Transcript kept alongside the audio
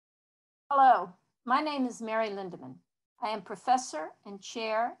Hello, my name is Mary Lindemann. I am professor and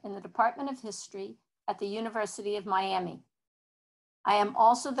chair in the Department of History at the University of Miami. I am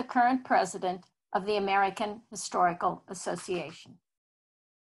also the current president of the American Historical Association.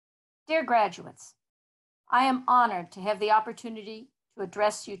 Dear graduates, I am honored to have the opportunity to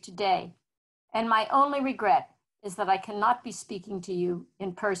address you today, and my only regret is that I cannot be speaking to you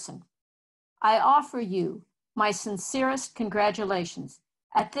in person. I offer you my sincerest congratulations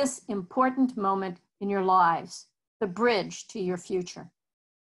at this important moment in your lives, the bridge to your future.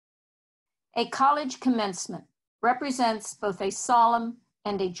 A college commencement represents both a solemn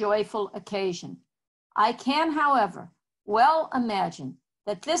and a joyful occasion. I can, however, well imagine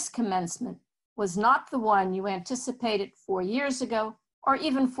that this commencement was not the one you anticipated 4 years ago or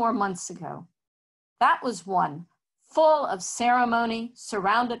even 4 months ago. That was one full of ceremony,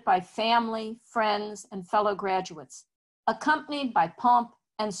 surrounded by family, friends, and fellow graduates, accompanied by pomp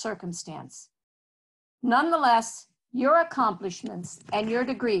and circumstance. Nonetheless, your accomplishments and your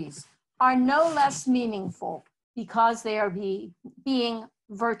degrees are no less meaningful because they are being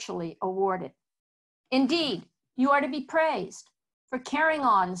virtually awarded. Indeed, you are to be praised for carrying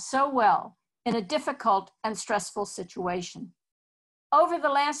on so well in a difficult and stressful situation. Over the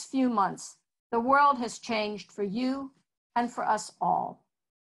last few months, the world has changed for you and for us all.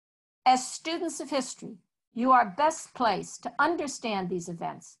 As students of history, you are best placed to understand these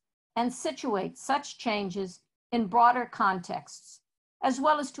events and situate such changes in broader contexts, as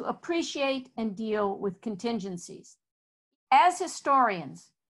well as to appreciate and deal with contingencies. As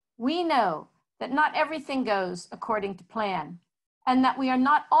historians, we know that not everything goes according to plan, and that we are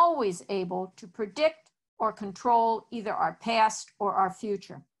not always able to predict or control either our past or our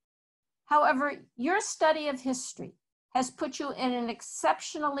future. However, your study of history has put you in an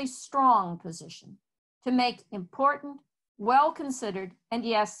exceptionally strong position to make important, well-considered, and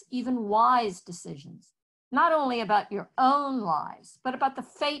yes, even wise decisions, not only about your own lives, but about the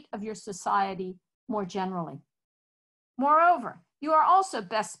fate of your society more generally. Moreover, you are also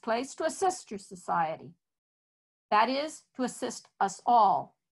best placed to assist your society. That is, to assist us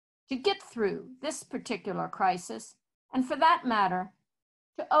all to get through this particular crisis, and for that matter,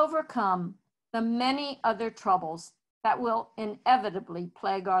 to overcome the many other troubles that will inevitably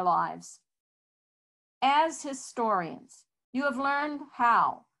plague our lives. As historians, you have learned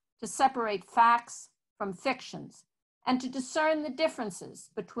how to separate facts from fictions and to discern the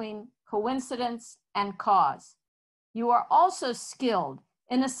differences between coincidence and cause. You are also skilled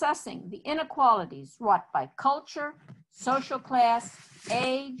in assessing the inequalities wrought by culture, social class,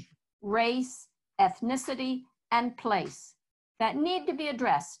 age, race, ethnicity, and place that need to be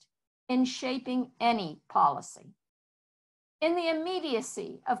addressed in shaping any policy. In the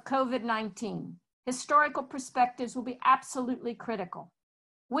immediacy of COVID-19, historical perspectives will be absolutely critical.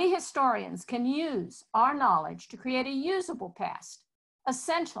 We historians can use our knowledge to create a usable past,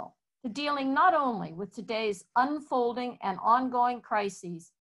 essential to dealing not only with today's unfolding and ongoing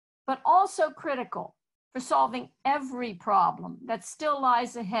crises, but also critical for solving every problem that still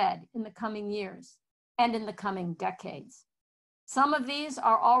lies ahead in the coming years and in the coming decades. Some of these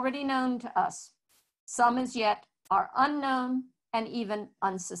are already known to us. Some as yet are unknown and even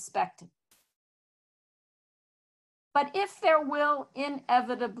unsuspected. But if there will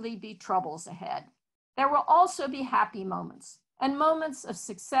inevitably be troubles ahead, there will also be happy moments and moments of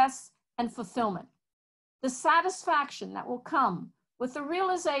success and fulfillment. The satisfaction that will come with the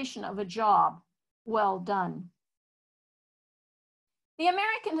realization of a job well done. The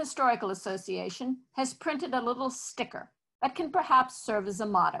American Historical Association has printed a little sticker that can perhaps serve as a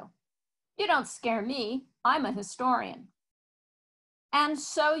motto. You don't scare me, I'm a historian. And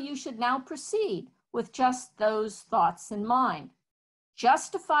so you should now proceed with just those thoughts in mind.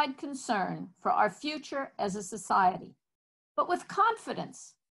 Justified concern for our future as a society, but with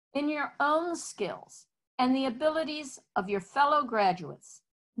confidence in your own skills and the abilities of your fellow graduates,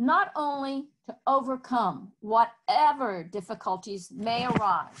 not only to overcome whatever difficulties may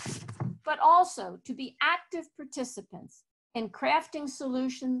arise, but also to be active participants in crafting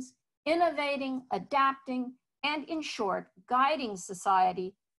solutions, innovating, adapting, and in short, guiding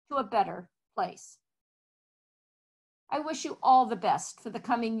society to a better place. I wish you all the best for the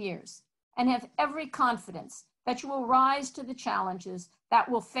coming years and have every confidence that you will rise to the challenges that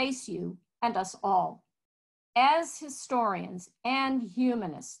will face you and us all. As historians and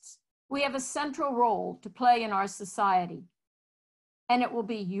humanists, we have a central role to play in our society, and it will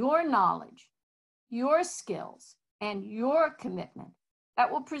be your knowledge, your skills, and your commitment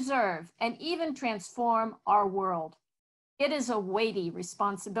that will preserve and even transform our world. It is a weighty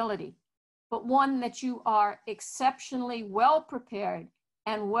responsibility, but one that you are exceptionally well prepared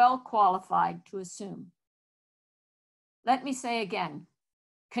and well qualified to assume. Let me say again,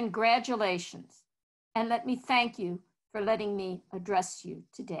 congratulations, and let me thank you for letting me address you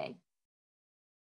today.